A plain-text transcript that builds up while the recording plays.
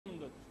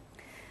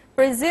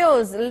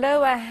Brazil's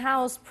lower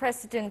house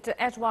president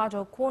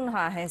Eduardo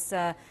Cunha has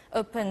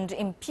opened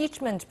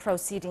impeachment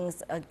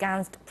proceedings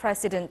against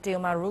President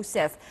Dilma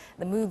Rousseff.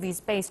 The move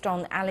is based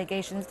on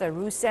allegations that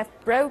Rousseff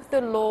broke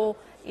the law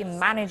in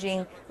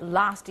managing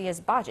last year's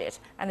budget,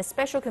 and a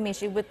special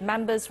committee with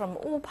members from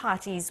all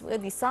parties will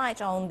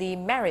decide on the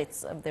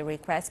merits of the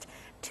request.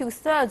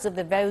 Two-thirds of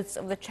the votes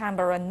of the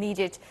chamber are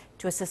needed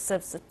to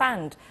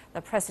suspend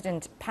the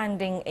president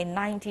pending a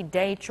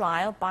 90-day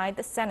trial by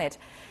the Senate.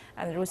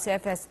 And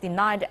Rousseff has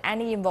denied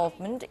any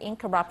involvement in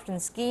corruption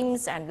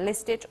schemes and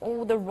listed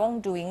all the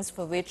wrongdoings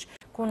for which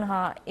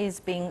Cunha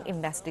is being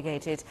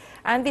investigated.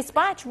 And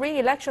despite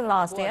re-election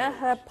last year,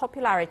 her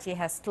popularity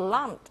has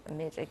slumped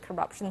amid a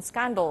corruption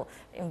scandal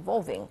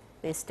involving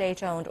the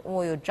state-owned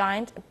oil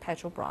giant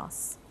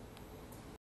Petrobras.